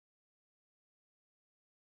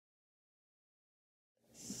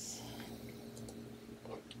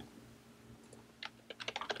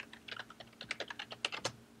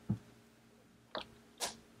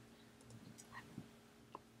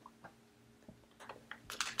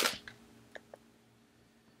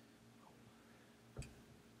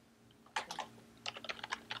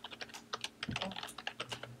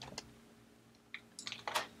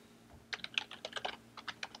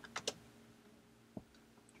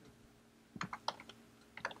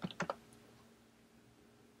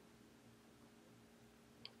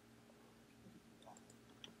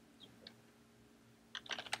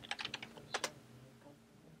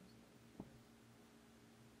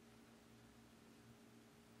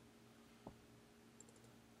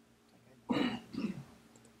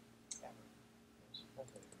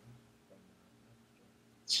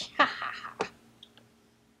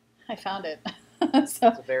I found it. So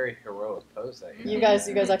it's a very heroic pose that you guys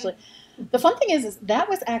actually. The fun thing is that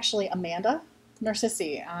was actually Amanda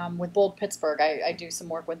Narcissi with Bold Pittsburgh. I do some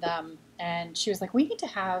work with them, and she was like, "We need to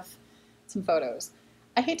have some photos."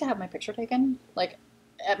 I hate to have my picture taken, like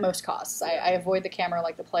at most costs. I avoid the camera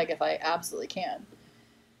like the plague if I absolutely can.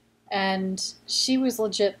 And she was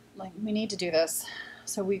legit like, "We need to do this."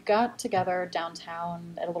 So we got together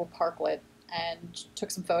downtown at a little parklet and took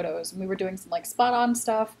some photos, and we were doing some like spot on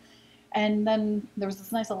stuff. And then there was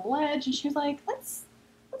this nice little ledge, and she was like, let's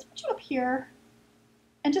put you up here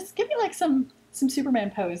and just give me like some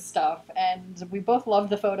Superman pose stuff. And we both loved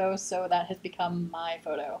the photo, so that has become my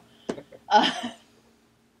photo.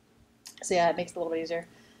 So yeah, it makes it a little bit easier.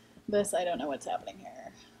 This, I don't know what's happening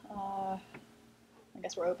here. I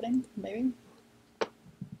guess we're opening, maybe?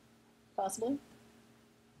 Possibly.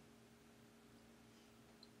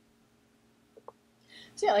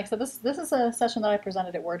 So yeah, like I said, this is a session that I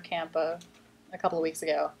presented at WordCamp a couple of weeks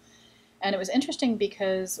ago. And it was interesting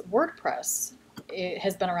because WordPress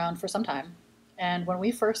has been around for some time. And when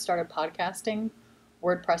we first started podcasting,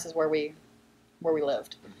 WordPress is where we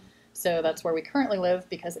lived. So that's where we currently live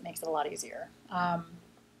because it makes it a lot easier.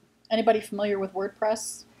 Anybody familiar with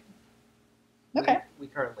WordPress? Okay. We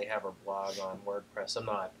currently have a blog on WordPress. I'm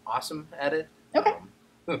not awesome at it. Okay.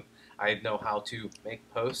 I know how to make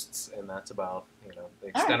posts, and that's about the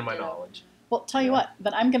extent of my knowledge. Well, tell you what,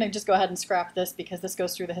 then I'm going to just go ahead and scrap this because this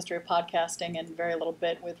goes through the history of podcasting and very little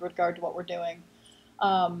bit with regard to what we're doing.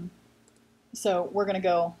 So we're going to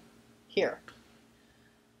go here.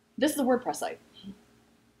 This is a WordPress site.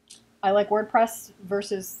 I like WordPress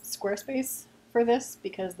versus Squarespace for this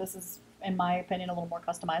because this is, in my opinion, a little more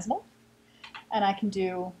customizable. And I can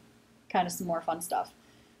do kind of some more fun stuff.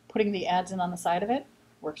 Putting the ads in on the side of it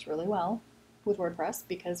works really well with WordPress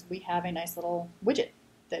because we have a nice little widget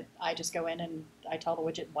that I just go in and I tell the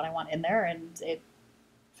widget what I want in there and it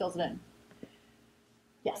fills it in.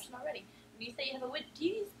 Yes? Question already. When you say you have a widget, do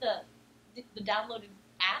you use the downloaded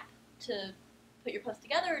app to put your post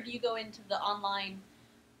together, or do you go into the online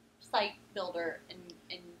site builder and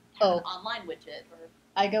have an online widget? Or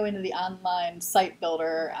I go into the online site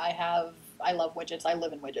builder. I love widgets. I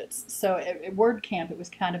live in widgets. So at WordCamp, it was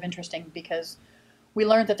kind of interesting because we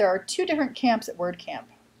learned that there are two different camps at WordCamp.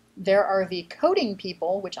 There are the coding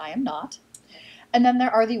people, which I am not, and then there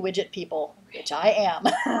are the widget people, which I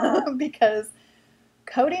am. Because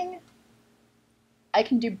coding, I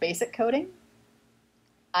can do basic coding.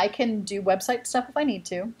 I can do website stuff if I need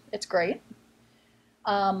to. It's great.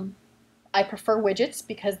 I prefer widgets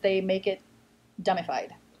because they make it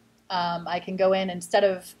dummified. I can go in, instead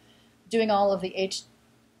of doing all of the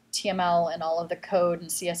HTML and all of the code and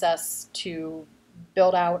CSS to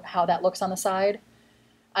build out how that looks on the side,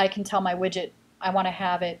 I can tell my widget, I want to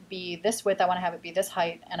have it be this width, I want to have it be this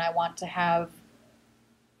height, and I want to have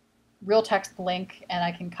real text link, and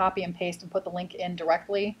I can copy and paste and put the link in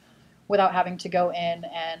directly without having to go in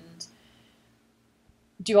and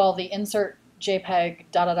do all the insert JPEG,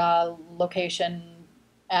 location,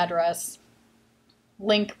 address,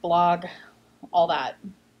 link, blog, all that.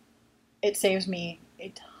 It saves me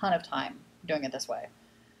a ton of time doing it this way.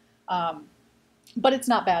 But it's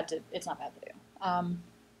not bad to do.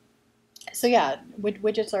 So yeah,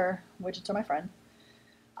 widgets are my friend.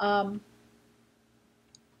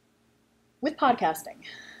 With podcasting,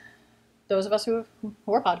 those of us who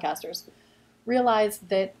are podcasters realize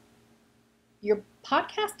that your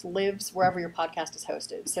podcast lives wherever your podcast is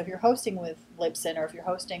hosted. So if you're hosting with Libsyn or if you're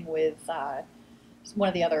hosting with one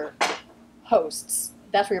of the other hosts,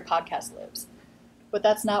 that's where your podcast lives. But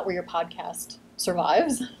that's not where your podcast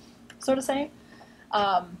survives, so to say.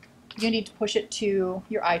 You need to push it to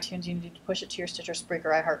your iTunes. You need to push it to your Stitcher, Spreaker,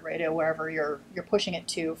 iHeartRadio, wherever you're pushing it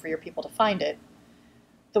to for your people to find it.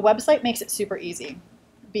 The website makes it super easy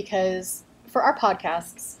because for our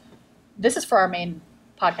podcasts, this is for our main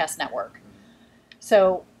podcast network.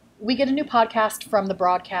 So we get a new podcast from the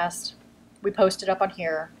broadcast, we post it up on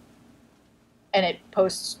here, and it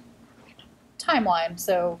posts timeline.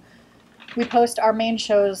 So we post our main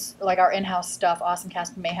shows, like our in-house stuff, Awesome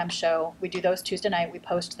Cast and Mayhem Show. We do those Tuesday night. We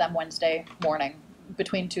post them Wednesday morning,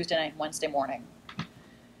 between Tuesday night and Wednesday morning.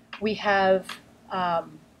 We have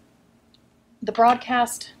the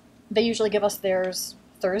broadcast. They usually give us theirs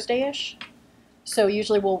Thursday-ish. So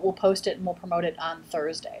usually we'll post it and we'll promote it on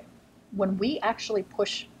Thursday. When we actually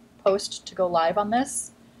push post to go live on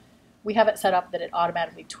this, we have it set up that it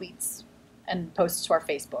automatically tweets and posts to our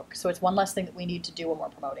Facebook. So it's one less thing that we need to do when we're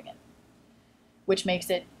promoting it, which makes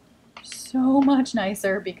it so much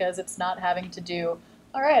nicer because it's not having to do,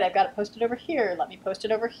 all right, I've got it posted over here, let me post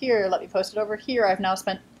it over here, let me post it over here. I've now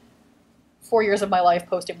spent 4 years of my life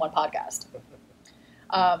posting one podcast,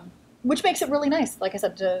 which makes it really nice, like I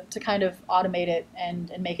said, to kind of automate it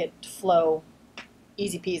and make it flow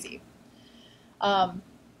easy peasy.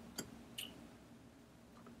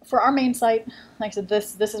 For our main site, like I said,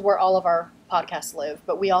 this is where all of our podcasts live,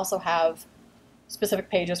 but we also have specific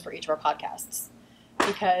pages for each of our podcasts,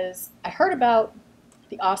 because I heard about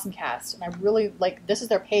the Awesome Cast, and I really like, this is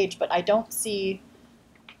their page, but I don't see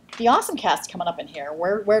the Awesome Cast coming up in here.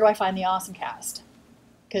 Where do I find the Awesome Cast?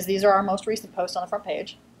 Because these are our most recent posts on the front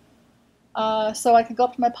page. So I could go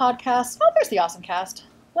up to my podcast. Oh, there's the Awesome Cast.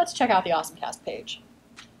 Let's check out the Awesome Cast page.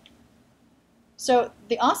 So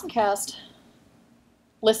the Awesome Cast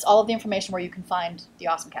lists all of the information where you can find the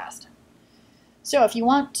Awesome Cast. So if you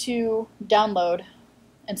want to download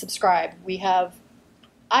and subscribe, we have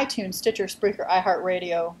iTunes, Stitcher, Spreaker,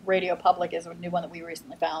 iHeartRadio, Radio Public is a new one that we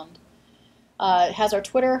recently found. It has our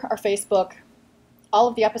Twitter, our Facebook. All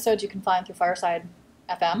of the episodes you can find through Fireside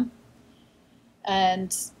FM.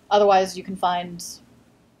 And otherwise you can find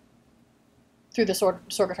through the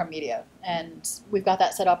Sorgatron Media. And we've got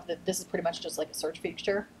that set up that this is pretty much just like a search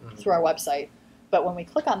feature through our website. But when we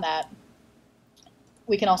click on that,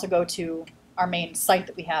 we can also go to our main site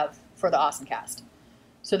that we have for the Awesome Cast.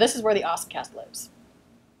 So this is where the Awesome Cast lives.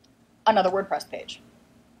 Another WordPress page.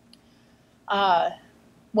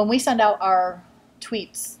 When we send out our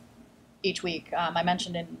tweets each week, I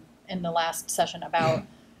mentioned in the last session about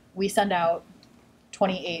we send out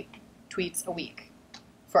 28 tweets a week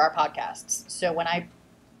for our podcasts. So when I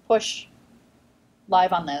push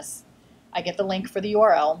live on this, I get the link for the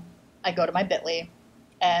URL. I go to my bit.ly,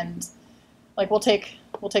 and like we'll take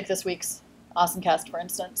this week's Awesome Cast, for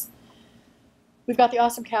instance. We've got the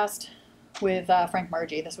Awesome Cast with Frank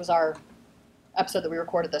Margie. This was our episode that we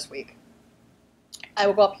recorded this week. I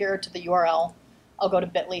will go up here to the URL. I'll go to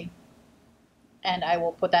bit.ly, and I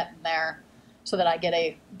will put that in there so that I get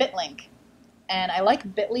a bit link. And I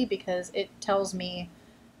like bit.ly because it tells me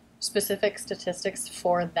specific statistics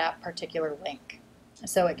for that particular link.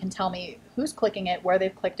 So it can tell me who's clicking it, where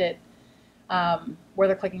they've clicked it, where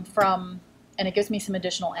they're clicking from, and it gives me some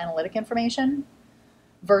additional analytic information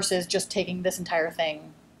versus just taking this entire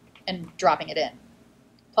thing and dropping it in.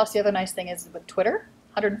 Plus, the other nice thing is with Twitter,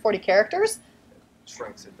 140 characters.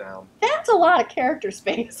 Shrinks it down. That's a lot of character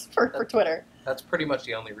space for Twitter. That's pretty much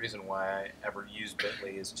the only reason why I ever use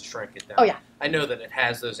bit.ly is to shrink it down. Oh, yeah. I know that it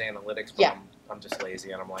has those analytics, but yeah. I'm just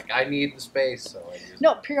lazy, and I'm like, I need the space, so I use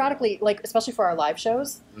No, periodically, like especially for our live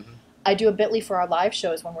shows, I do a bit.ly for our live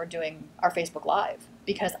shows when we're doing our Facebook Live,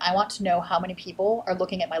 because I want to know how many people are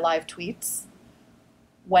looking at my live tweets.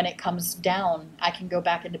 When it comes down, I can go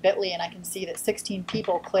back into bit.ly and I can see that 16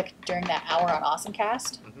 people clicked during that hour on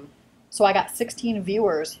AwesomeCast. So I got 16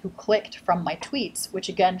 viewers who clicked from my tweets, which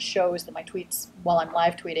again shows that my tweets while I'm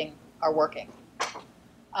live tweeting are working.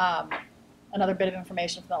 Another bit of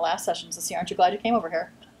information from the last session is to see, aren't you glad you came over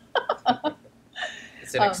here?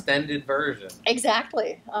 It's an extended version.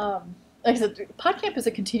 Exactly. Like I said, Podcamp is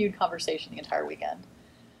a continued conversation the entire weekend.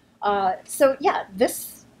 So yeah,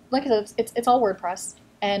 this, like I said, it's all WordPress,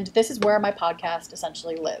 and this is where my podcast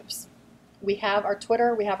essentially lives. We have our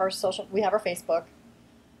Twitter, we have our social, we have our Facebook.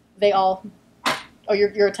 They all. Oh,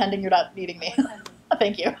 you're attending. You're not needing me.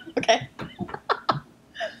 Thank you. Okay.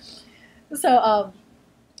 So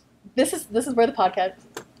this is where the podcast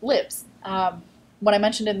lives. When I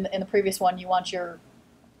mentioned in the previous one, you want your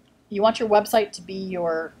website to be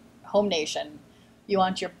your home nation. You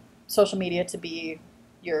want your social media to be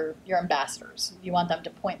your ambassadors. You want them to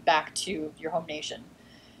point back to your home nation,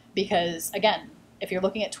 because again, if you're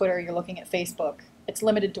looking at Twitter, you're looking at Facebook, it's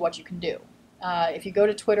limited to what you can do. If you go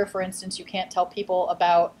to Twitter, for instance, you can't tell people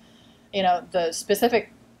about, the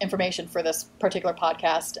specific information for this particular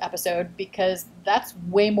podcast episode, because that's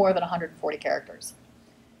way more than 140 characters.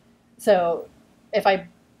 So if I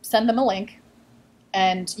send them a link,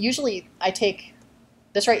 and usually I take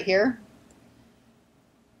this right here,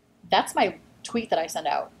 that's my tweet that I send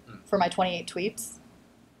out for my 28 tweets.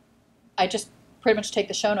 I just pretty much take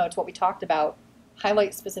the show notes, what we talked about,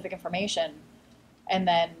 highlight specific information, and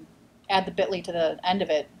then add the bit.ly to the end of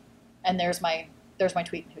it, and there's my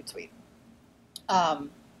tweet and Hootsuite,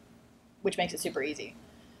 which makes it super easy.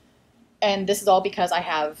 And this is all because I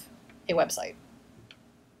have a website.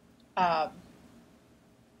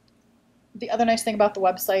 The other nice thing about the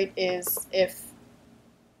website is if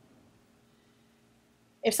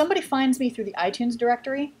somebody finds me through the iTunes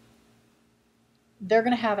directory, they're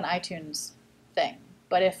going to have an iTunes thing.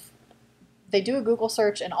 But if they do a Google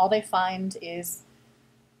search and all they find is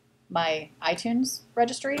my iTunes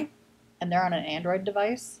registry, and they're on an Android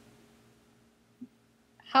device,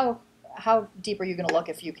 how how deep are you going to look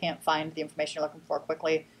if you can't find the information you're looking for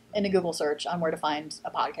quickly in a Google search on where to find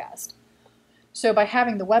a podcast? So by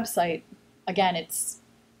having the website, again,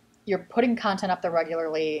 you're putting content up there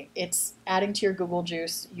regularly. It's adding to your Google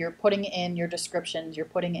juice. You're putting in your descriptions. You're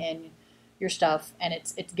putting in your stuff, and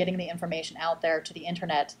it's getting the information out there to the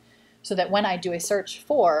internet, so that when I do a search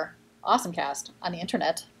for Awesomecast on the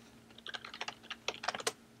internet,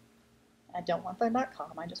 I don't want the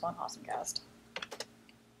 .com. I just want Awesomecast.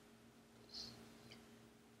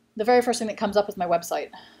 The very first thing that comes up is my website,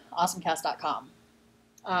 awesomecast.com.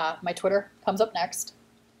 My Twitter comes up next.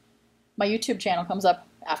 My YouTube channel comes up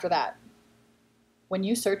after that. When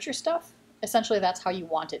you search your stuff, essentially that's how you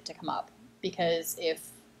want it to come up. Because if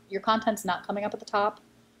your content's not coming up at the top,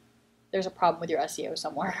 there's a problem with your SEO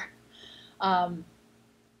somewhere.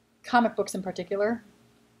 Comic books in particular,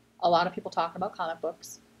 a lot of people talking about comic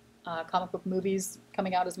books. Comic book movies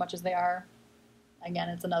coming out as much as they are. Again,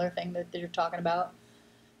 it's another thing that you're talking about.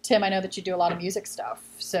 Tim, I know that you do a lot of music stuff.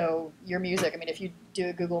 So your music, I mean, if you do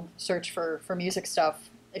a Google search for music stuff,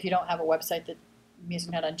 if you don't have a website that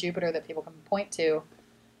Music Net on Jupyter that people can point to,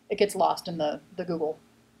 it gets lost in the Google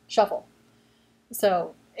shuffle.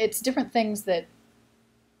 So it's different things that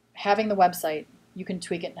having the website, you can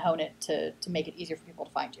tweak it and hone it to make it easier for people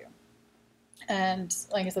to find you. And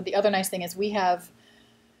like I said, the other nice thing is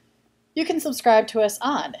you can subscribe to us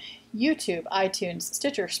on YouTube, iTunes,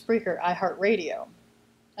 Stitcher, Spreaker, iHeartRadio.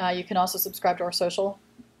 You can also subscribe to our social,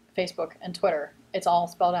 Facebook, and Twitter. It's all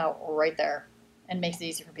spelled out right there and makes it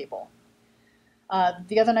easy for people.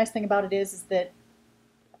 The other nice thing about it is that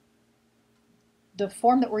the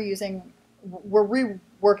form that we're using, we're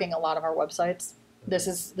reworking a lot of our websites. This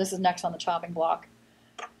is next on the chopping block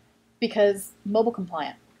because mobile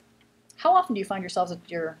compliant. How often do you find yourselves at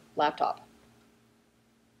your laptop?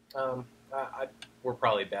 We're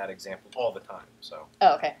probably a bad example all the time. So.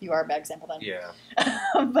 Oh, okay. You are a bad example then. Yeah.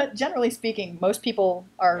 But generally speaking, most people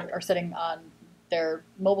are sitting on their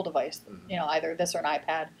mobile device. Mm-hmm. Either this or an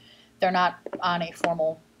iPad. They're not on a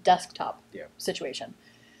formal desktop situation.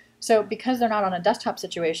 So because they're not on a desktop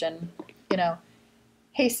situation,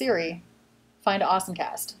 hey Siri, find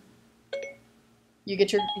Awesomecast. You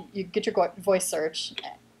get your voice search,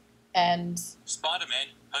 and Spider-Man: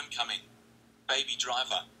 Homecoming, Baby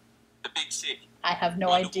Driver, The Big Sick. I have no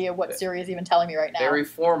idea what Siri is even telling me right now. Very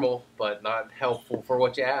formal, but not helpful for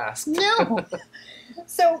what you asked. No.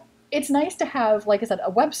 So it's nice to have, like I said,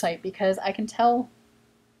 a website because I can tell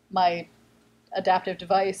my adaptive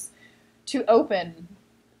device to open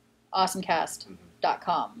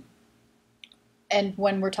awesomecast.com. And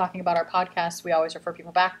when we're talking about our podcasts, we always refer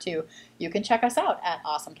people back to, you can check us out at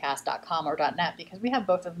awesomecast.com or .net because we have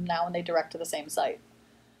both of them now and they direct to the same site.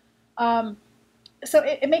 So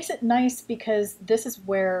it makes it nice because this is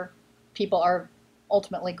where people are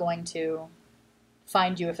ultimately going to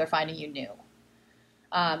find you if they're finding you new.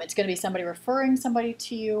 It's going to be somebody referring somebody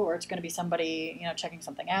to you, or it's going to be somebody, checking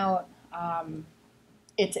something out.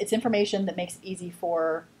 It's information that makes it easy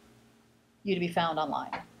for you to be found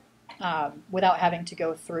online without having to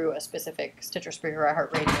go through a specific Stitcher, Spreaker,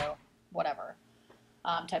 iHeartRadio, whatever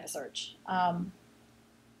type of search.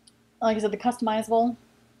 Like I said, the customizable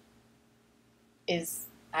is,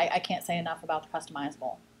 I can't say enough about the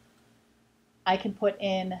customizable. I can put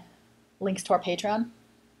in links to our Patreon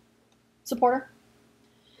supporter.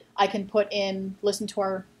 I can put in, listen to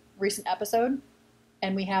our recent episode,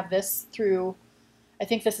 and we have this through, I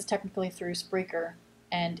think this is technically through Spreaker,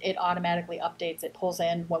 and it automatically updates. It pulls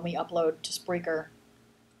in when we upload to Spreaker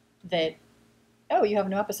that, oh, you have a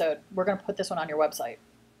new episode. We're going to put this one on your website.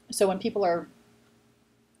 So when people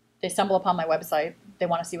they stumble upon my website, they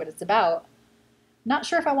want to see what it's about. Not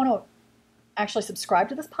sure if I want to actually subscribe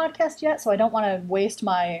to this podcast yet, so I don't want to waste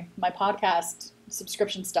my podcast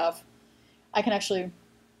subscription stuff. I can actually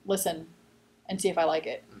listen and see if I like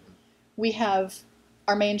it. Mm-hmm. We have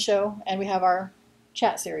our main show and we have our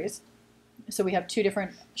chat series. So we have two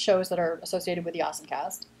different shows that are associated with the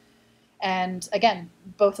Awesomecast. And again,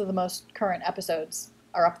 both of the most current episodes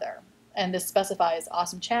are up there. And this specifies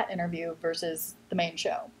Awesome Chat interview versus the main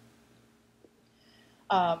show.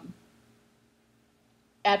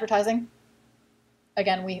 Advertising.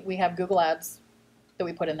 Again, we have Google Ads that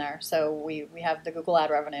we put in there. So we have the Google ad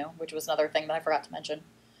revenue, which was another thing that I forgot to mention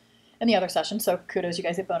in the other session. So kudos, you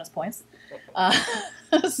guys get bonus points.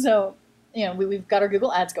 So, we've got our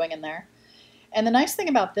Google Ads going in there. And the nice thing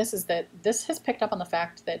about this is that this has picked up on the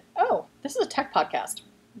fact that, oh, this is a tech podcast.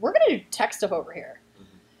 We're going to do tech stuff over here.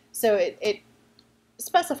 Mm-hmm. So it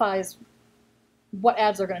specifies what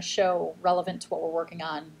ads are going to show relevant to what we're working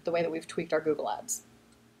on, the way that we've tweaked our Google Ads.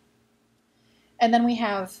 And then we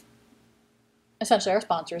have essentially our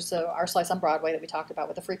sponsors. So our Slice on Broadway that we talked about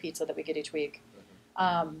with the free pizza that we get each week.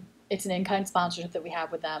 It's an in-kind sponsorship that we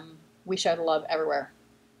have with them. We share the love everywhere.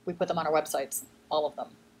 We put them on our websites, all of them,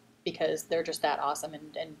 because they're just that awesome,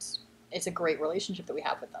 and it's a great relationship that we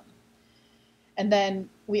have with them. And then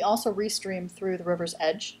we also restream through the River's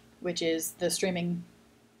Edge, which is the streaming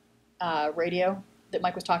radio that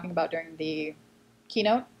Mike was talking about during the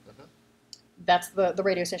keynote. That's the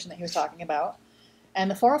radio station that he was talking about. And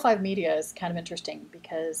the 405 Media is kind of interesting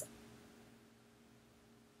because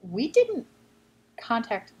we didn't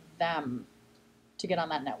contact them to get on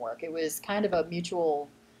that network. It was kind of a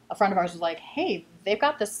friend of ours was like, hey, they've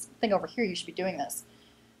got this thing over here, you should be doing this.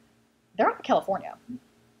 They're out in California.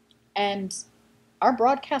 And our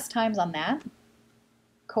broadcast times on that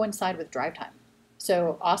coincide with drive time.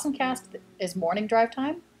 So AwesomeCast is morning drive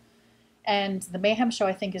time, and the Mayhem Show,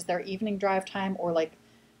 I think, is their evening drive time, or like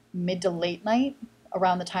mid to late night,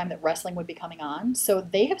 around the time that wrestling would be coming on. So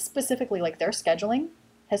they have specifically, like, their scheduling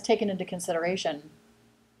has taken into consideration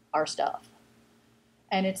our stuff.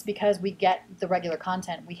 And it's because we get the regular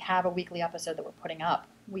content. We have a weekly episode that we're putting up.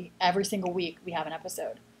 Every single week we have an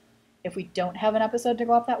episode. If we don't have an episode to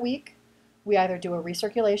go up that week, we either do a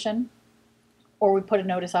recirculation or we put a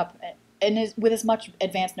notice up, and with as much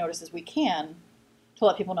advance notice as we can to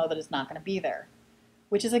let people know that it's not going to be there.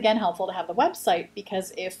 Which is, again, helpful to have the website,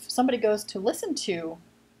 because if somebody goes to listen to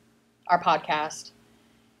our podcast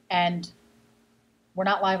and we're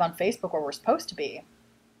not live on Facebook where we're supposed to be,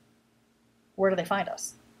 where do they find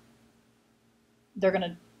us? They're going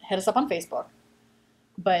to hit us up on Facebook.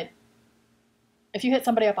 But if you hit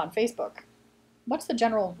somebody up on Facebook, what's the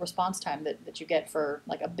general response time that you get for,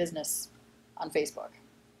 like, a business on Facebook?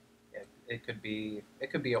 It could be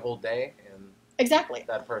a whole day, and exactly,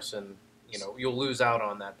 that person, you'll lose out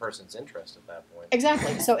on that person's interest at that point.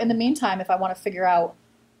 Exactly. So in the meantime, if I want to figure out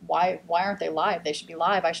why aren't they live, they should be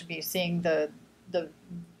live. I should be seeing the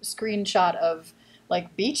screenshot of,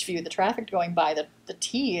 like, beach view, the traffic going by, the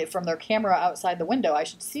T from their camera outside the window. I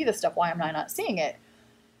should see this stuff. Why am I not seeing it?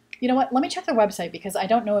 You know what? Let me check their website, because I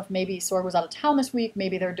don't know if maybe Sorg was out of town this week.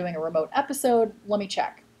 Maybe they're doing a remote episode. Let me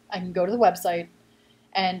check. I can go to the website,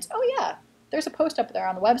 and, oh yeah, there's a post up there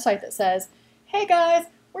on the website that says, hey guys,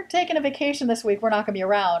 we're taking a vacation this week. We're not going to be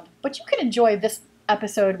around, but you can enjoy this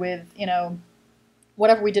episode with,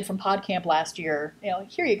 whatever we did from Podcamp last year.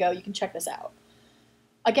 Here you go. You can check this out.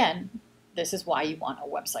 Again, this is why you want a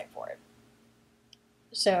website for it.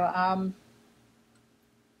 So,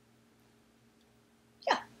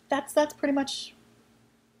 yeah, that's pretty much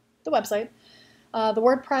the website. The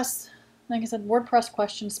WordPress, like I said, WordPress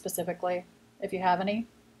questions specifically, if you have any,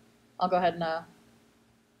 I'll go ahead and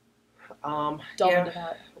delve into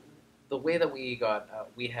that. The way that we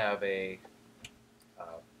have a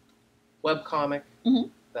webcomic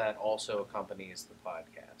that also accompanies the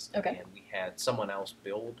podcast. Okay. And we had someone else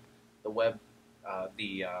build the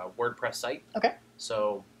WordPress site. Okay.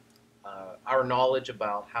 So our knowledge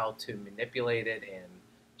about how to manipulate it and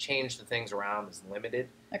change the things around is limited.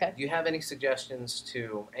 Okay. Do you have any suggestions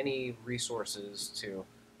to any resources to,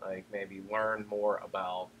 like, maybe learn more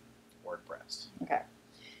about WordPress? Okay.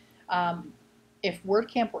 If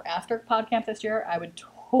WordCamp were after Podcamp this year, I would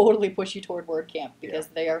totally push you toward WordCamp, because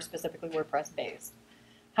they are specifically WordPress based.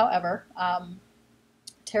 However,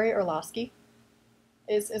 Terry Orlovsky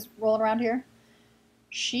is rolling around here.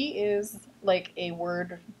 She is like a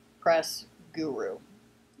WordPress guru.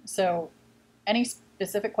 So any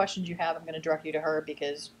specific questions you have, I'm going to direct you to her,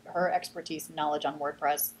 because her expertise and knowledge on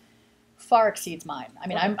WordPress far exceeds mine. I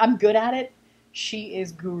mean, I'm good at it. She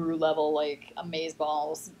is guru level, like,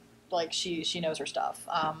 amazeballs. Like, she knows her stuff.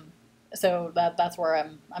 So that's where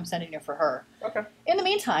I'm sending you for her. Okay. In the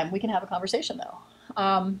meantime, we can have a conversation, though.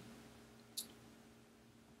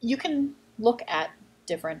 You can look at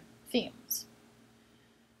different themes.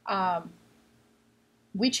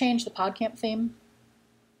 We change the Podcamp theme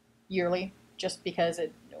yearly, just because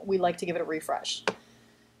we like to give it a refresh.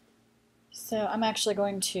 So I'm actually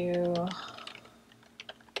going to...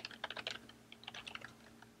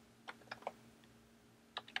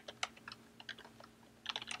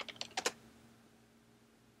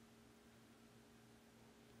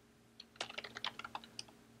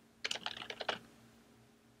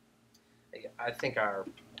 I think our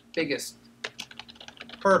biggest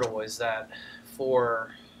hurdle is that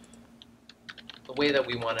for the way that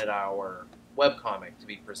we wanted our webcomic to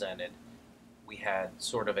be presented, we had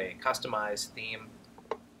sort of a customized theme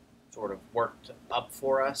sort of worked up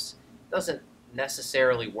for us. It doesn't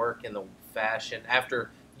necessarily work in the fashion,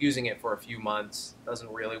 after using it for a few months,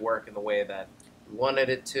 doesn't really work in the way that we wanted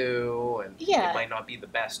it to, and Yeah. it might not be the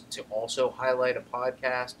best to also highlight a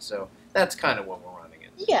podcast. So that's kind of what we're running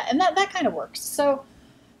into. Yeah, and that kind of works. So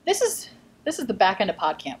this is the back end of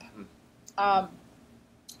Podcamp.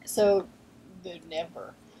 So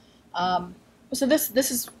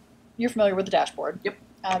this is, you're familiar with the dashboard. Yep.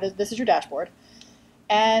 This is your dashboard,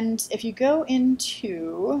 and if you go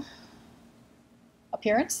into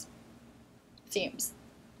Appearance, Themes,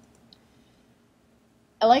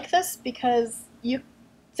 I like this because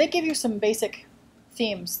they give you some basic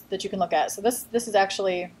themes that you can look at. So this is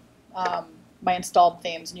actually my installed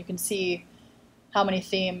themes, and you can see how many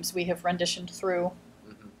themes we have renditioned through.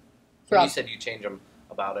 So you said you change them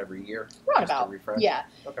about every year? Roundabout. To refresh? Yeah.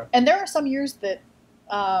 Okay. And there are some years that,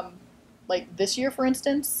 like this year, for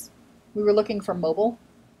instance, we were looking for mobile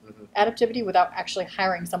adaptivity without actually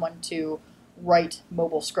hiring someone to write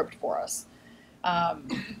mobile script for us.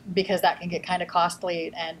 Because that can get kind of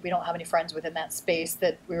costly, and we don't have any friends within that space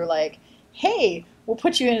that we were like, hey, we'll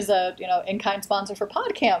put you in as a in-kind sponsor for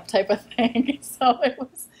Podcamp type of thing. So it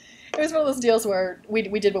was one of those deals where we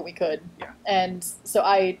did what we could. Yeah. And so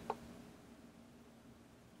I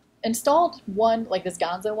installed one, like this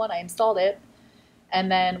Gonzo one, I installed it,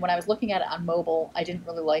 and then when I was looking at it on mobile, I didn't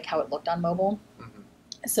really like how it looked on mobile.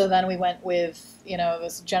 So then we went with,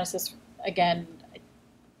 this Genesis again. I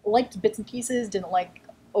liked bits and pieces, didn't like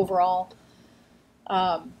overall.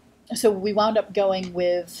 So we wound up going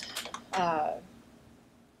with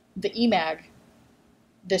the eMag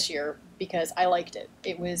this year because I liked it.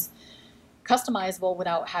 It was customizable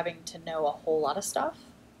without having to know a whole lot of stuff.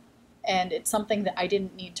 And it's something that I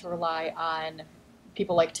didn't need to rely on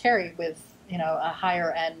people like Terry with, a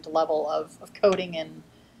higher end level of coding and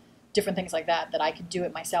different things like that I could do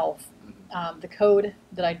it myself. The code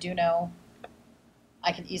that I do know,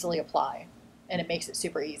 I can easily apply, and it makes it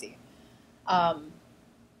super easy.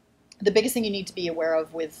 The biggest thing you need to be aware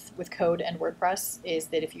of with code and WordPress is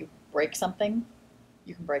that if you break something,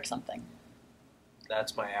 you can break something.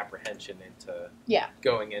 That's my apprehension into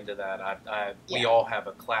going into that. We all have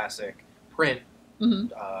a classic print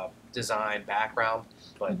design background,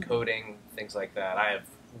 but coding, things like that, I have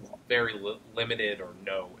very limited or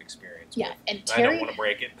no experience with. And I don't want to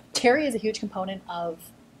break it. Terry is a huge component of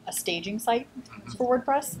a staging site for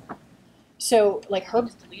WordPress. So, like her... You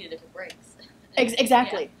just delete it if it breaks.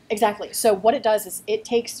 Exactly. So what it does is it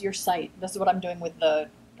takes your site. This is what I'm doing with the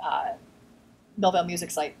Millvale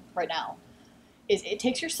Music site right now. Is it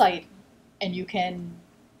takes your site and you can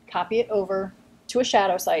copy it over to a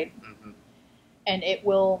shadow site, and it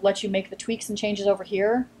will let you make the tweaks and changes over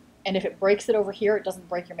here. And if it breaks it over here, it doesn't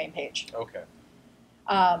break your main page. Okay.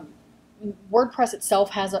 WordPress itself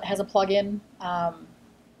has a plugin.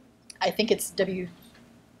 I think it's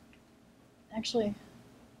Actually,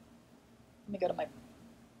 let me go to my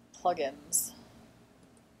plugins,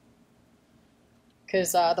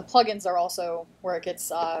 because the plugins are also where it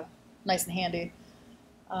gets nice and handy.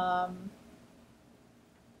 Add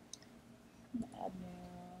new.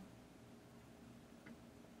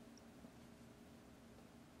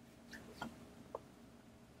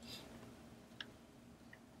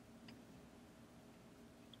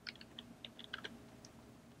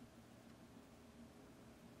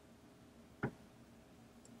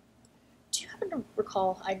 Do you happen to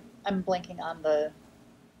recall? I'm blanking on the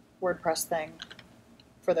WordPress thing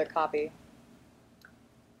for the copy.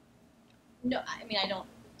 No, I mean I don't.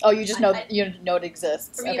 Oh, you just know you know it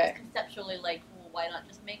exists. For me, Okay. it's conceptually like, well, why not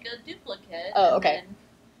just make a duplicate? Oh, and okay. then-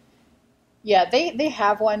 Yeah, they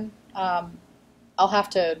have one. I'll have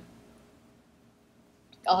to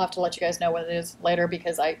let you guys know what it is later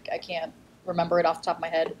because I can't remember it off the top of my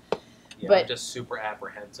head. Yeah, But- I'm just super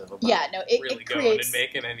apprehensive about it really creates going and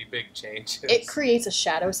making any big changes. it creates a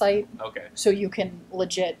shadow site, Okay. so you can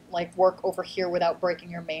legit work over here without breaking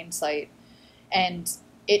your main site, and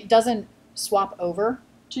it doesn't swap over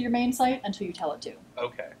to your main site until you tell it to.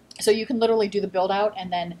 Okay. So you can literally do the build out,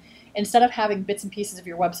 and then instead of having bits and pieces of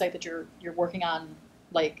your website that you're working on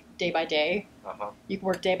day by day, you can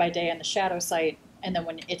work day by day on the shadow site, and then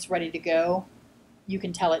when it's ready to go, you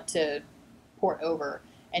can tell it to port over,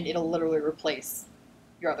 and it'll literally replace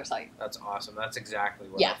your other site. That's awesome. That's exactly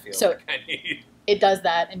what I feel like I need. It does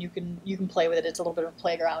that, and you can play with it. It's a little bit of a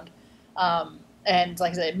playground. And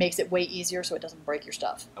like I said, it makes it way easier so it doesn't break your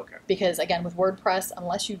stuff. Okay. Because again, with WordPress,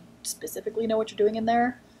 unless you specifically know what you're doing in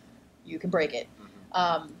there, you can break it.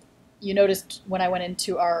 You noticed when I went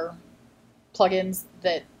into our plugins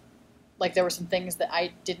that there were some things that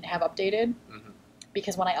I didn't have updated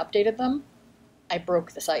because when I updated them, I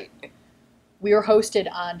broke the site. We were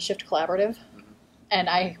hosted on Shift Collaborative, and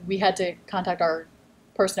we had to contact our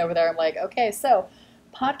person over there. I'm like, okay, so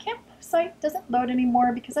Podcamp site doesn't load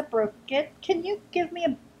anymore because I broke it. Can you give me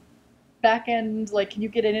a back end? Like, can you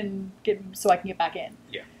get in and so I can get back in?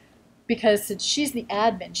 Yeah. Because since she's the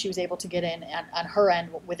admin, she was able to get in on her end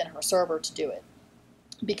within her server to do it.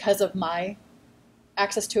 Because of my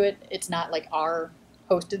access to it, it's not like our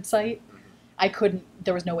hosted site. I couldn't.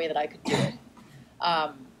 There was no way that I could do it.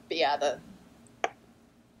 But yeah,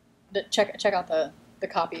 check out the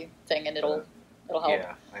copy thing, and it'll help.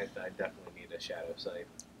 Yeah, I definitely need a shadow site.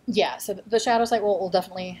 Yeah, so the shadow site will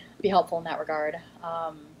definitely be helpful in that regard.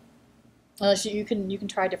 Unless you can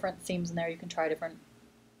try different themes in there, you can try different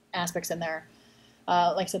aspects in there.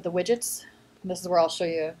 Like I said, the widgets. This is where I'll show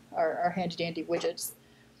you our handy dandy widgets.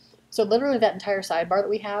 So literally that entire sidebar that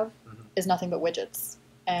we have is nothing but widgets,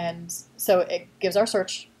 and so it gives our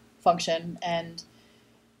search function, and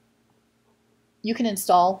you can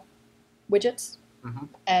install widgets,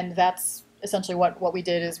 and that's essentially what we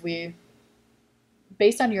did. Is we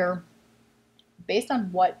based on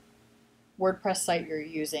what WordPress site you're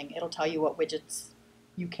using, it'll tell you what widgets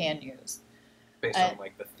you can use. Based on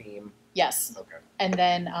like the theme? Yes. Okay. And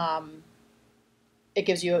then it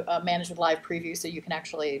gives you a manage with live preview, so you can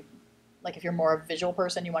actually, like if you're more a visual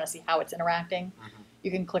person, you want to see how it's interacting,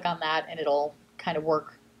 you can click on that and it'll kind of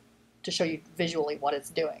work to show you visually what it's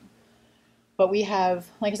doing. But we have,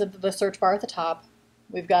 like I said, the search bar at the top.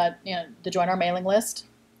 We've got, to join our mailing list.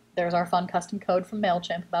 There's our fun custom code from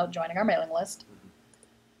MailChimp about joining our mailing list.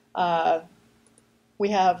 We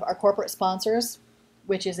have our corporate sponsors,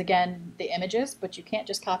 which is, again, the images, but you can't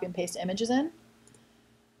just copy and paste images in.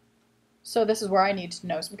 So this is where I need to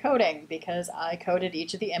know some coding, because I coded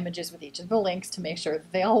each of the images with each of the links to make sure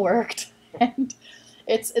that they all worked. And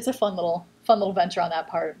it's a fun little venture on that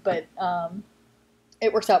part, but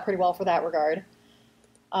it works out pretty well for that regard.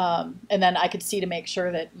 And then I could see to make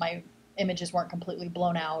sure that my images weren't completely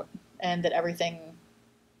blown out and that everything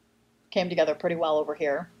came together pretty well over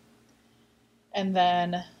here. And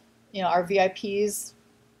then, our VIPs,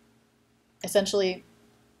 essentially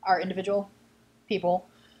our individual people,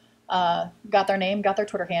 got their name, got their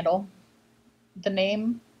Twitter handle. The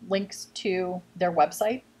name links to their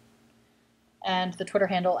website, and the Twitter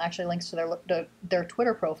handle actually links to their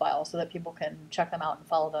Twitter profile so that people can check them out and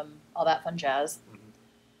follow them, all that fun jazz.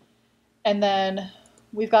 And then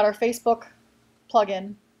we've got our Facebook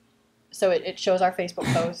plugin, so it shows our Facebook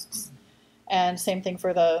posts, and same thing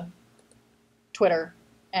for the Twitter.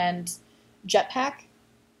 And Jetpack,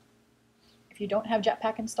 if you don't have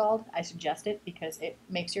Jetpack installed, I suggest it because it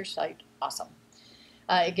makes your site awesome.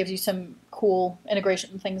 It gives you some cool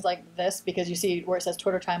integration and things like this, because you see where it says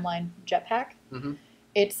Twitter timeline Jetpack.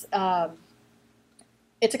 It's a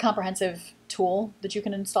comprehensive tool that you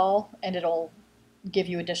can install, and it'll give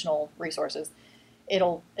you additional resources.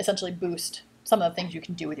 It'll essentially boost some of the things you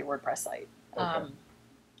can do with your WordPress site. Okay.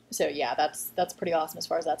 So yeah, that's pretty awesome as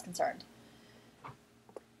far as that's concerned.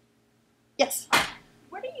 Yes?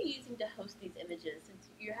 What are you using to host these images, since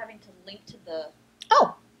you're having to link to the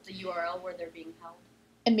URL where they're being held?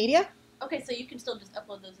 In Media? Okay, so you can still just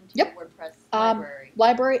upload those into your WordPress library.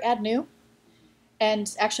 Library, add new.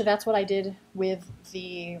 And actually that's what I did with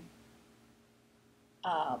the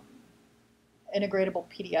integratable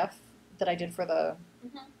PDF that I did for the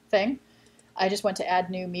thing. I just went to add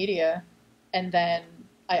new media, and then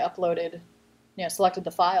I uploaded, selected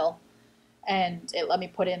the file, and it let me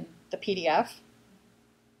put in the PDF.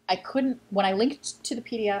 I couldn't, when I linked to the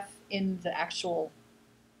PDF in the actual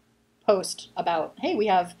post about, hey, we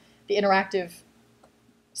have the interactive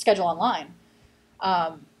schedule online,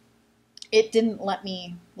 it didn't let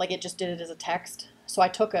me, like it just did it as a text. So I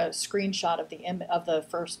took a screenshot of the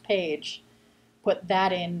first page, put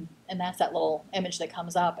that in, and that's that little image that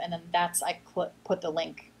comes up, and then I put the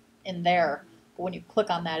link in there. But when you click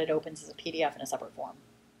on that, it opens as a PDF in a separate form.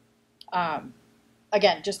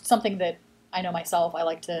 Again, just something that I know myself, I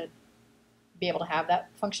like to be able to have that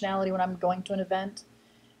functionality when I'm going to an event,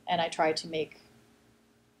 and I try to make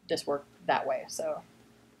this work that way. So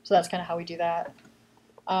that's kind of how we do that.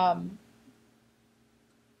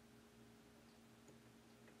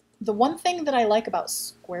 The one thing that I like about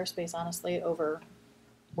Squarespace, honestly, over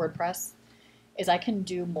WordPress is I can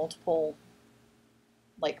do multiple,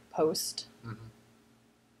 like, post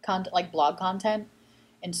content, like blog content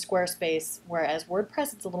in Squarespace, whereas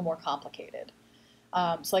WordPress, it's a little more complicated.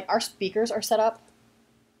 So, like, our speakers are set up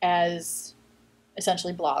as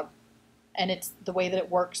essentially blog, and it's the way that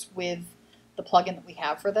it works with the plugin that we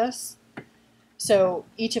have for this. So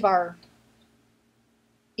each of our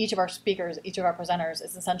speakers, each of our presenters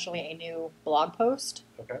is essentially a new blog post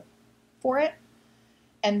for it.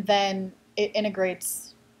 And then it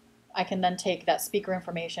integrates I can then take that speaker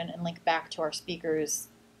information and link back to our speakers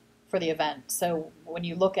for the event. So when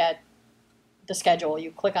you look at the schedule,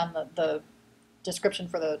 you click on the description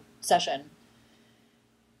for the session.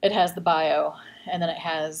 It has the bio, and then it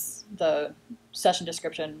has the session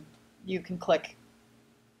description. You can click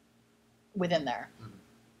within there. Mhm.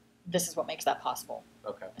 This is what makes that possible.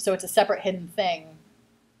 Okay. So it's a separate hidden thing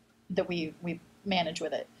that we manage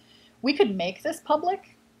with it. We could make this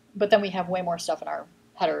public, but then we have way more stuff in our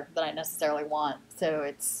header than I necessarily want. So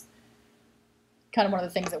it's kind of one of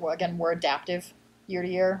the things that we're adaptive year to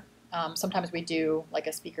year. Sometimes we do like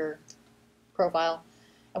a speaker profile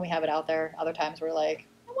and we have it out there. Other times we're like,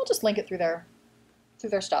 oh, we'll just link it through their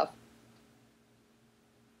stuff.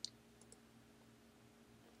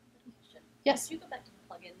 Yes. Could you go back to the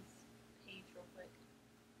plugins page real quick?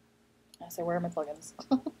 So where are my plugins?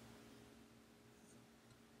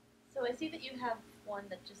 So I see that you have one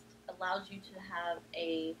that just allows you to have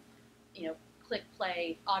a, click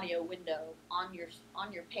play audio window on your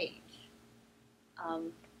page.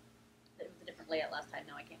 It was a different layout last time.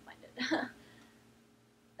 Now I can't find it.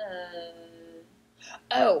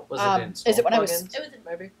 Oh, Was it in is it when I was? plugins? It was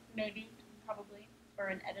in, Maybe. probably, or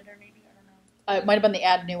an editor maybe. I don't know. It might have been the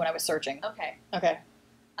add new when I was searching. Okay. Okay.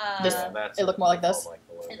 This- it looked more like this?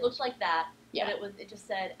 It looked like that. Yeah. But it just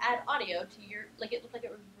said add audio to your, it looked like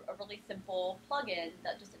it was a really simple plugin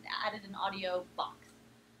that just added an audio box.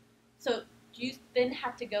 So do you then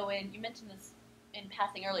have to go in, you mentioned this in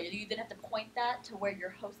passing earlier, do you then have to point that to where you're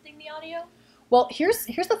hosting the audio? Well, here's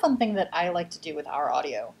the fun thing that I like to do with our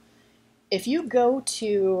audio. If you go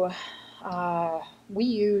to, we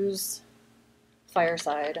use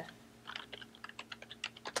Fireside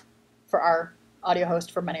for our audio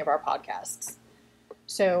host for many of our podcasts.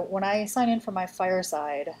 So when I sign in for my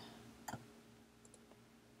Fireside,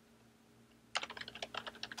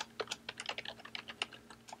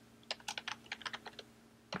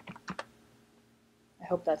 I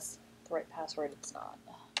hope that's the right password. It's not.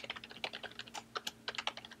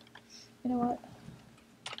 You know what?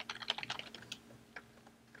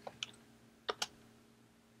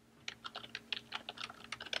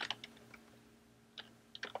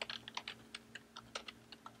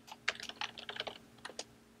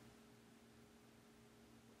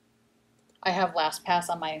 I have LastPass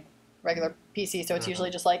on my regular PC, so it's usually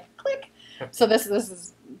just like click. So this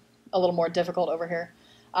is a little more difficult over here.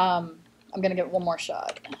 I'm gonna give it one more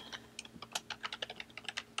shot.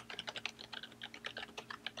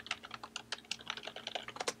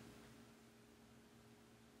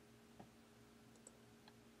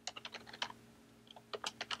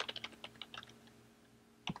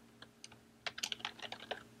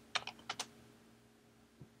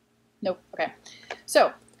 Nope. Okay.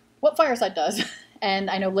 So what Fireside does, and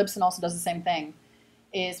I know Libsyn also does the same thing,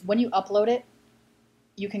 is when you upload it,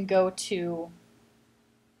 you can go to,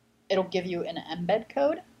 it'll give you an embed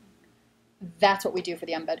code. That's what we do for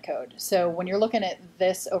the embed code. So when you're looking at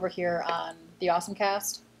this over here on the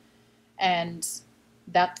AwesomeCast, and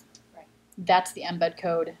that's the embed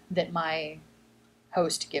code that my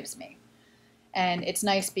host gives me. And it's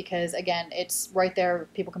nice because, again, it's right there.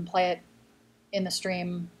 People can play it in the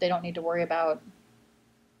stream. They don't need to worry about,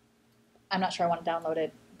 I'm not sure I want to download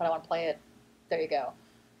it, but I want to play it. There you go.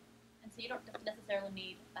 And so you don't necessarily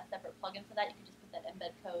need a separate plugin for that. You can just put that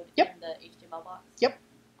embed code Yep. in the HTML box. Yep.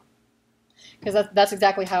 Because that's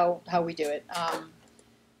exactly how we do it.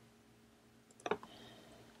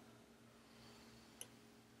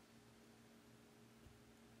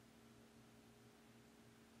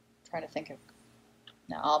 Trying to think of,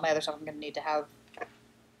 now all my other stuff I'm going to need to have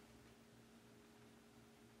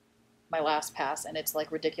my LastPass, and it's like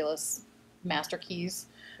ridiculous master keys,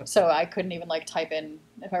 so I couldn't even like type in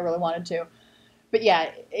if I really wanted to. But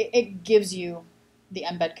yeah, it gives you the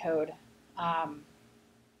embed code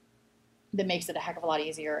that makes it a heck of a lot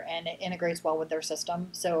easier, and it integrates well with their system.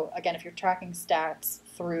 So again, if you're tracking stats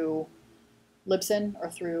through Libsyn or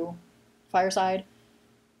through Fireside,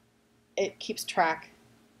 it keeps track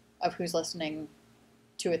of who's listening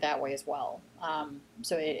to it that way as well.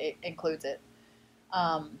 So it includes it.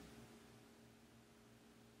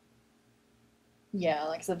 Yeah,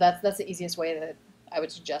 like, so that's the easiest way that I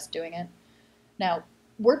would suggest doing it. Now,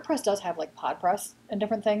 WordPress does have like PodPress and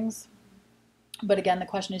different things, but again, the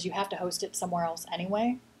question is you have to host it somewhere else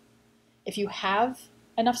anyway. If you have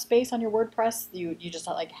enough space on your WordPress, you just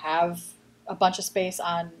like have a bunch of space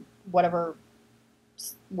on whatever,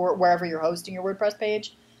 wherever you're hosting your WordPress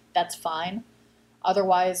page, that's fine.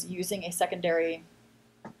 Otherwise, using a secondary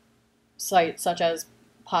site such as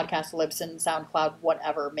Podcast, Libsyn, SoundCloud,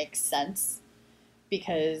 whatever makes sense,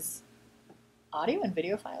 because audio and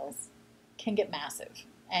video files can get massive.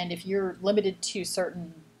 And if you're limited to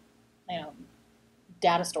certain,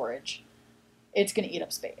 data storage, it's going to eat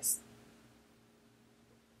up space.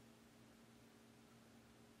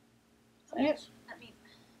 I mean,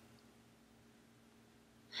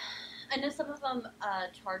 I know some of them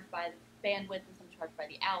charge by the bandwidth and some charge by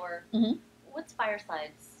the hour. Mm-hmm. What's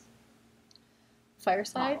Fireside's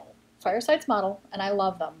model? Fireside's model, and I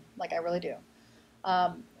love them. Like, I really do.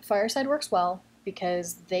 Fireside works well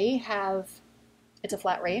because it's a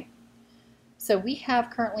flat rate. So we have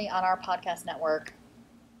currently on our podcast network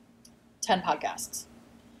 10 podcasts.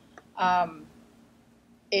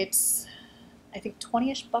 It's, I think,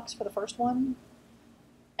 $20-ish for the first one,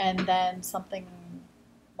 and then something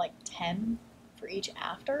like 10 for each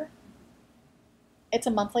after. It's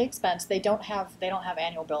a monthly expense. They don't have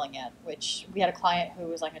annual billing yet, which we had a client who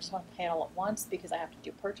was like, I just want to pay it all at once because I have to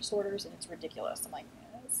do purchase orders and it's ridiculous. I'm like,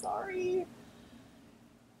 sorry.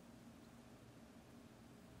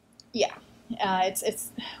 Yeah,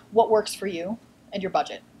 it's what works for you and your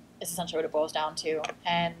budget is essentially what it boils down to.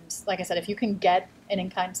 And like I said, if you can get an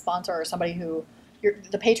in-kind sponsor or somebody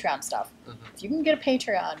the Patreon stuff, if you can get a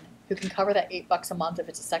Patreon who can cover that $8 a month if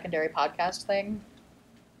it's a secondary podcast thing,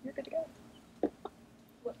 you're good to go.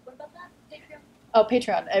 What about that? Patreon? Oh,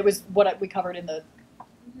 Patreon. It was what we covered in the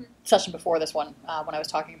session before this one when I was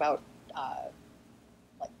talking about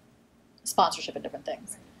like sponsorship and different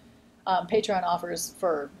things. Patreon offers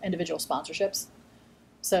for individual sponsorships.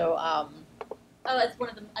 So. As one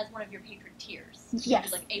of your patron tiers.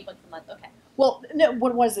 Yes. Like $8 a month. Okay. Well, no.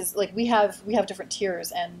 What it was is like we have different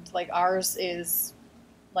tiers, and like ours is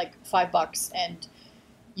like $5, and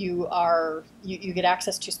you get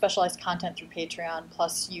access to specialized content through Patreon,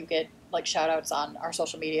 plus you get like shout outs on our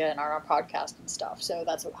social media and on our podcast and stuff. So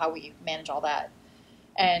that's how we manage all that.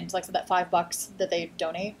 And like I said, that $5 that they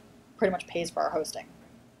donate pretty much pays for our hosting.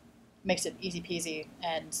 Makes it easy peasy,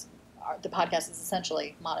 and the podcast is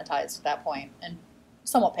essentially monetized at that point and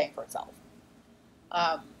somewhat paying for itself,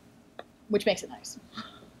 which makes it nice.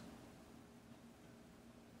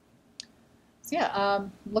 So yeah,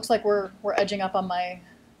 looks like we're edging up on my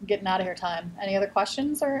getting out of here time. Any other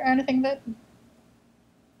questions or anything that you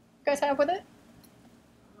guys have with it?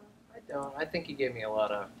 I don't. I think you gave me a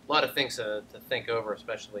lot of things to think over,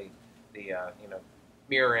 especially the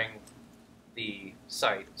mirroring the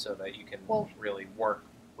site so that you can really work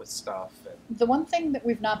with stuff. And the one thing that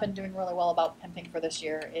we've not been doing really well about pimping for this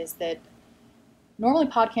year is that normally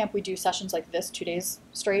Podcamp we do sessions like this 2 days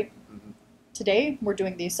straight. Mm-hmm. Today we're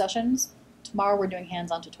doing these sessions. Tomorrow we're doing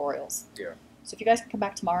hands-on tutorials. Yeah. So if you guys can come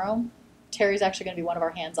back tomorrow, Terry's actually going to be one of our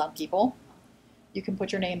hands-on people. You can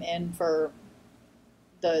put your name in for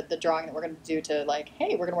the drawing that we're going to do to like,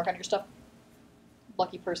 hey, we're going to work on your stuff.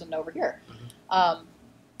 Lucky person over here. Mm-hmm.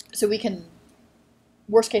 So we can,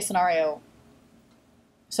 worst case scenario,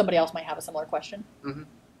 somebody else might have a similar question. Mm-hmm.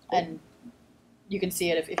 And you can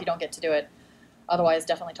see it if you don't get to do it. Otherwise,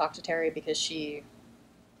 definitely talk to Terry because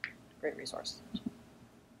great resource.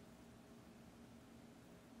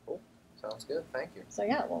 Cool. Sounds good. Thank you. So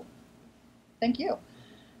yeah, well, thank you.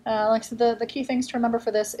 Like I said, the key things to remember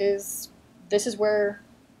for this is where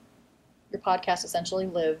your podcast essentially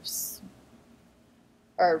lives.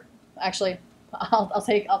 Or actually, I'll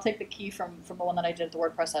take the key from the one that I did at the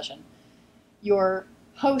WordPress session. Your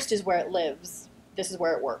host is where it lives. This is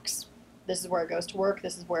where it works. This is where it goes to work.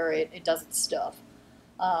 This is where it does its stuff.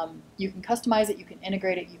 You can customize it. You can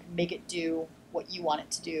integrate it. You can make it do what you want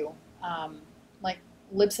it to do. Like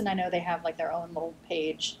Libsyn, I know they have like their own little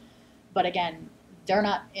page, but again, they're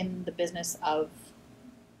not in the business of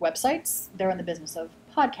websites. They're in the business of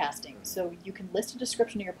podcasting. So you can list a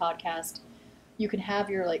description of your podcast. You can have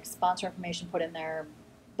your like sponsor information put in there,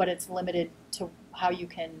 but it's limited to how you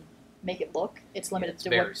can make it look. It's limited it's to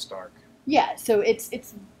very stark. Yeah, so it's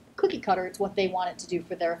cookie cutter. It's what they want it to do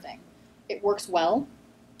for their thing. It works well,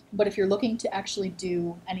 but if you're looking to actually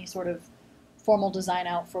do any sort of formal design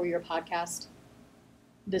out for your podcast,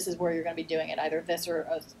 this is where you're going to be doing it. Either this or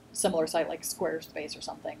a similar site like Squarespace or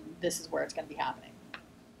something. This is where it's going to be happening.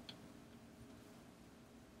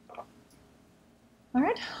 All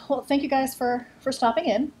right. Well, thank you guys for stopping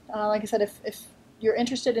in. Like I said, if you're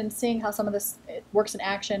interested in seeing how some of this works in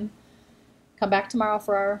action, come back tomorrow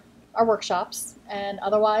for our workshops. And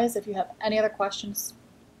otherwise, if you have any other questions,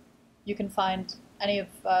 you can find any of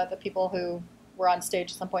the people who were on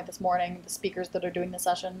stage at some point this morning, the speakers that are doing the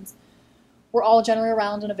sessions. We're all generally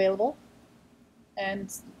around and available.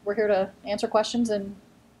 And we're here to answer questions and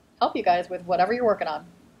help you guys with whatever you're working on.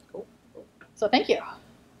 Cool. So thank you.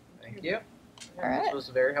 Thank you. All right. This was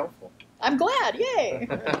very helpful. I'm glad. Yay.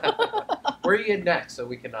 Where are you next so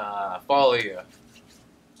we can follow you?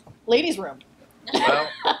 Ladies' room. Well,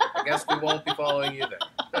 I guess we won't be following you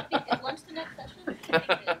then. Is lunch the next session?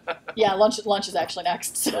 Yeah, lunch is actually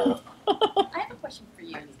next. So. I have a question for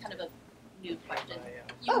you. It's kind of a new question.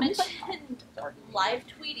 You Oh, mentioned live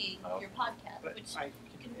tweeting your podcast, which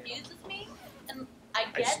confuses me. And I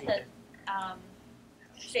get that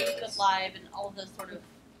Facebook Live and all of those sort of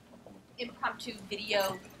impromptu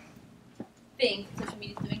video things that social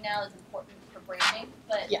media is doing now is important for branding.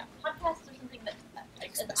 But yeah. Podcasts are something that,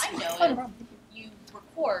 as I know it, you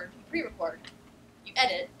record, you pre-record, you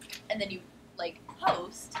edit, and then you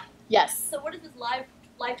post. Yes. So what is this live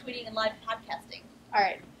tweeting and live podcasting? All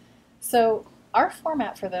right. So our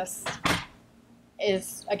format for this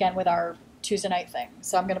is, again, with our Tuesday night thing.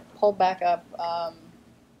 So I'm going to pull back up our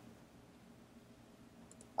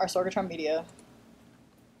Sorgatron Media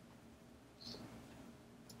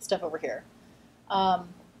stuff over here.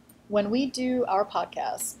 When we do our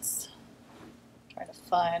podcasts, I'm trying to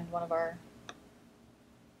find one of our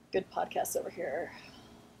good podcasts over here.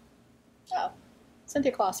 Oh,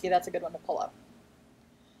 Cynthia Klosky, that's a good one to pull up.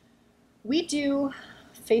 We do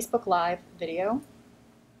Facebook Live video.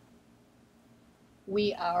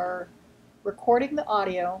 We are recording the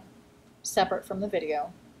audio separate from the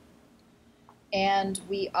video. And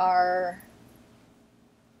we are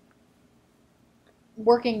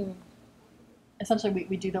working, essentially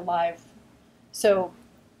we do the live. So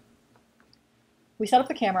we set up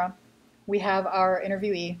the camera. We have our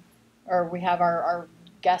interviewee, or we have our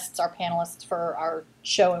guests, our panelists for our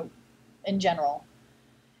show in general.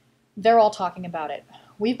 They're all talking about it.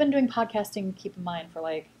 We've been doing podcasting, keep in mind, for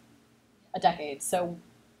like a decade. So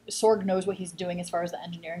Sorg knows what he's doing as far as the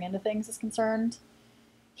engineering end of things is concerned.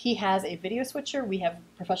 He has a video switcher. We have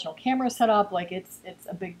professional cameras set up. Like it's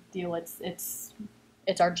a big deal. It's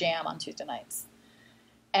our jam on Tuesday nights.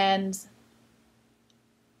 And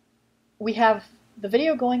we have the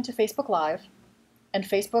video going to Facebook Live, and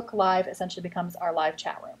Facebook Live essentially becomes our live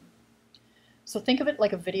chat room. So think of it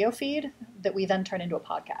like a video feed that we then turn into a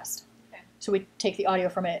podcast. Okay. So we take the audio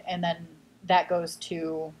from it, and then that goes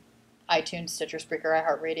to iTunes, Stitcher, Spreaker,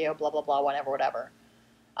 iHeartRadio, blah, blah, blah, whatever.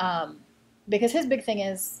 Because his big thing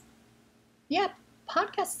is, yeah,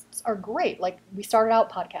 podcasts are great. Like, we started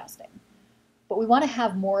out podcasting. But we want to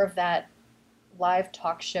have more of that live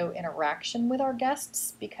talk show interaction with our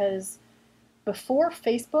guests, because before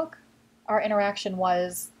Facebook, our interaction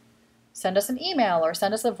was send us an email or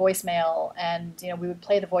send us a voicemail, and we would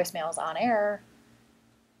play the voicemails on air,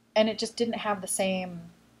 and it just didn't have the same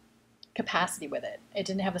capacity with it. It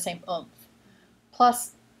didn't have the same oomph.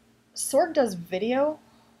 Plus, Sorg does video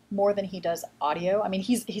more than he does audio. I mean,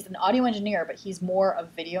 he's an audio engineer, but he's more a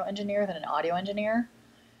video engineer than an audio engineer.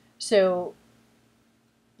 So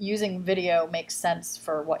using video makes sense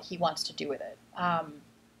for what he wants to do with it.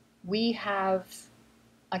 We have,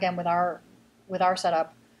 again, with our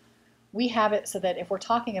setup, we have it so that if we're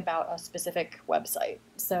talking about a specific website,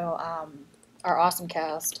 so our Awesome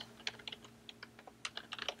Cast,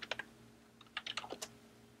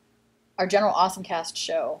 our general Awesome Cast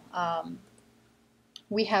show,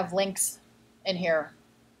 we have links in here.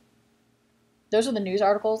 Those are the news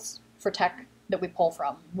articles for tech that we pull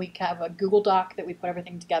from. We have a Google Doc that we put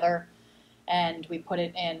everything together, and we put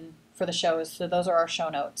it in for the shows. So those are our show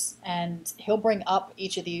notes. And he'll bring up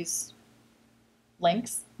each of these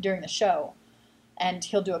links during the show, and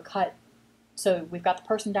he'll do a cut. So we've got the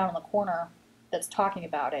person down in the corner that's talking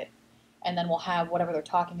about it, and then we'll have whatever they're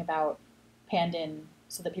talking about panned in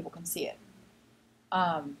so that people can see it.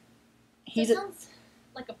 It sounds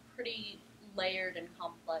like a pretty layered and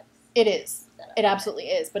complex. It is. Setup. It absolutely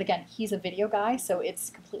is. But again, he's a video guy, so it's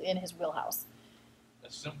completely in his wheelhouse.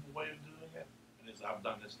 A simple way of doing it, and I've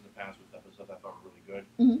done this in the past with episodes I thought were really good.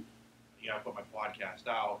 Mm-hmm. I put my podcast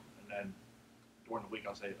out, and then during the week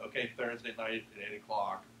I'll say, okay, Thursday night at 8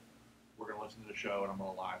 o'clock, we're going to listen to the show, and I'm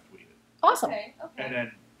going to live tweet it. Awesome. Okay. And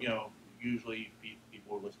then, usually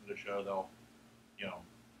people who listen to the show, they'll,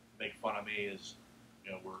 make fun of me as,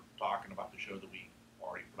 we're talking about the show that we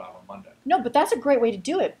already put out on Monday. No, but that's a great way to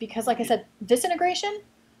do it, because like I said, this integration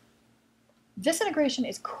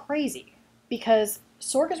is crazy, because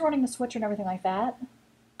Sorg is running the switcher and everything like that.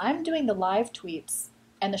 I'm doing the live tweets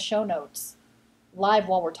and the show notes live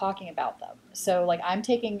while we're talking about them. So like I'm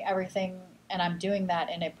taking everything and I'm doing that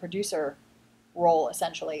in a producer role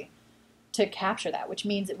essentially to capture that, which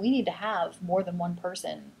means that we need to have more than one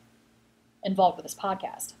person involved with this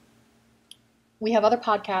podcast. We have other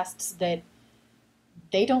podcasts that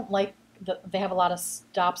they don't like, they have a lot of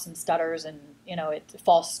stops and stutters and,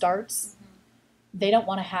 false starts. Mm-hmm. They don't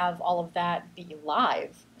want to have all of that be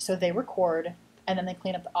live. So they record and then they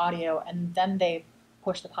clean up the audio and then they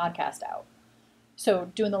push the podcast out.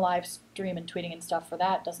 So doing the live stream and tweeting and stuff for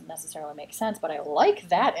that doesn't necessarily make sense, but I like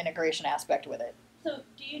that integration aspect with it. So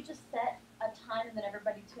do you just set a time and then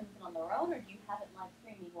everybody tunes in on their own, or do you have it live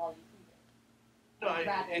streaming while you tweet it? No, Or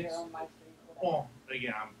rather it's, your own live stream or whatever? well,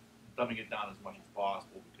 again, I'm dumbing it down as much as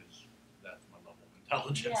possible because that's my level of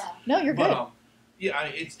intelligence. Yeah. No, you're good. But, yeah,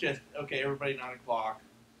 it's just, okay, everybody 9 o'clock,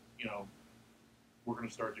 you know, we're going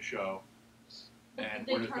to start the show. But And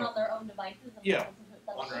they we're just turn on their own devices and Yeah. listen to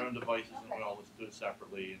it on their own devices, and we Okay. all listen to it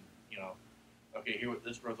separately. And, you know, okay,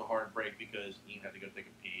 this was a hard break because Ian had to go take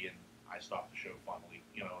a pee, and I stopped the show finally.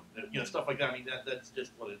 You know, stuff like that. I mean, that's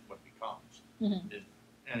just what it becomes. Mhm.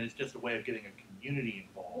 And it's just a way of getting a community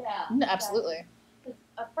involved. Yeah. No, absolutely. Because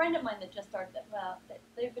a friend of mine that just started,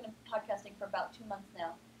 they've been podcasting for about 2 months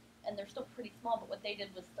now, and they're still pretty small, but what they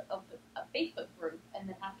did was to open a Facebook group, and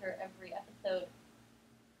then after every episode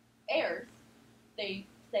airs, they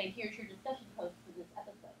say, here's your discussion post for this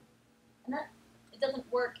episode. And that, it doesn't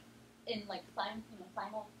work in like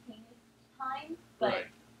simultaneous time, but Right.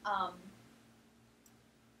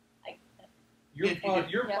 Your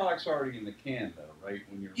Yeah. product's already in the can, though, right?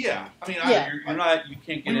 When you're Yeah, I mean, Yeah. you're not, you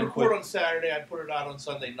can't get we input. record on Saturday. I put it out on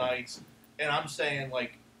Sunday nights, and I'm saying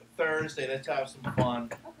like Thursday, let's have some fun,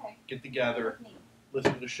 okay. get together, That's neat.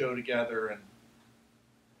 listen to the show together, and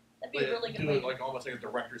That'd be a really good do way it like almost like a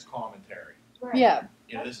director's commentary. Right. Yeah.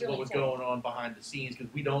 You know, That's this is what really was cool. going on behind the scenes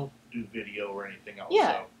because we don't do video or anything else.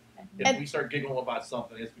 Yeah. So if we start giggling about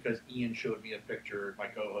something, it's because Ian showed me a picture, my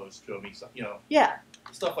co-host showed me some, Yeah.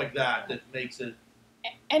 stuff like that that makes it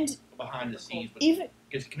And behind the scenes, but even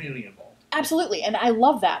gets the community involved. absolutely, and I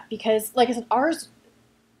love that because, like I said,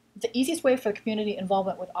 the easiest way for the community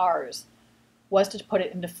involvement with ours was to put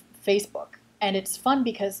it into Facebook. And it's fun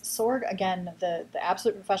because Sorg, again, the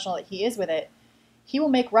absolute professional that he is with it, he will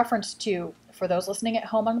make reference to, for those listening at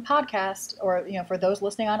home on the podcast, or for those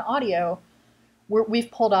listening on audio,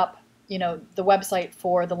 we've pulled up the website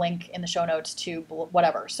for the link in the show notes to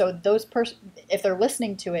whatever. So those if they're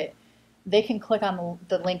listening to it, they can click on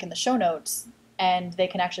the link in the show notes and they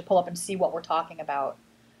can actually pull up and see what we're talking about.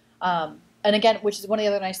 And again, which is one of the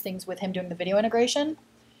other nice things with him doing the video integration,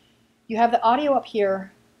 you have the audio up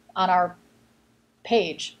here on our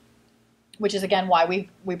page, which is again why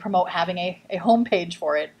we promote having a home page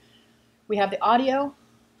for it. We have the audio,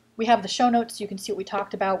 we have the show notes, so you can see what we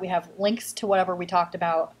talked about, we have links to whatever we talked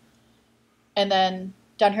about, and then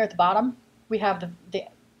down here at the bottom, we have the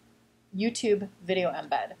YouTube video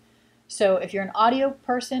embed. So if you're an audio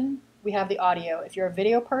person, we have the audio. If you're a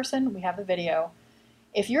video person, we have the video.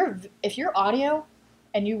 If you're audio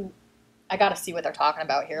and I got to see what they're talking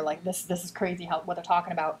about here. Like this is crazy what they're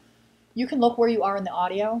talking about. You can look where you are in the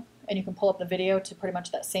audio and you can pull up the video to pretty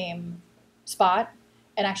much that same spot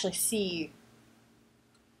and actually see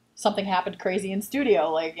something happened crazy in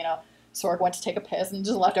studio. Like, Sorg went to take a piss and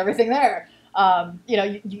just left everything there.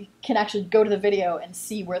 You can actually go to the video and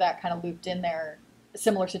see where that kind of looped in there.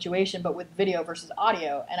 Similar situation, but with video versus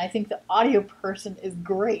audio. And I think the audio person is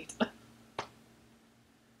great.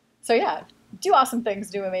 So yeah, do awesome things,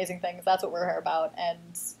 do amazing things. That's what we're here about.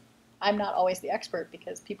 And I'm not always the expert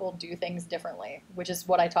because people do things differently, which is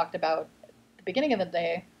what I talked about at the beginning of the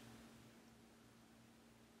day.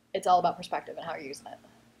 It's all about perspective and how you're using it.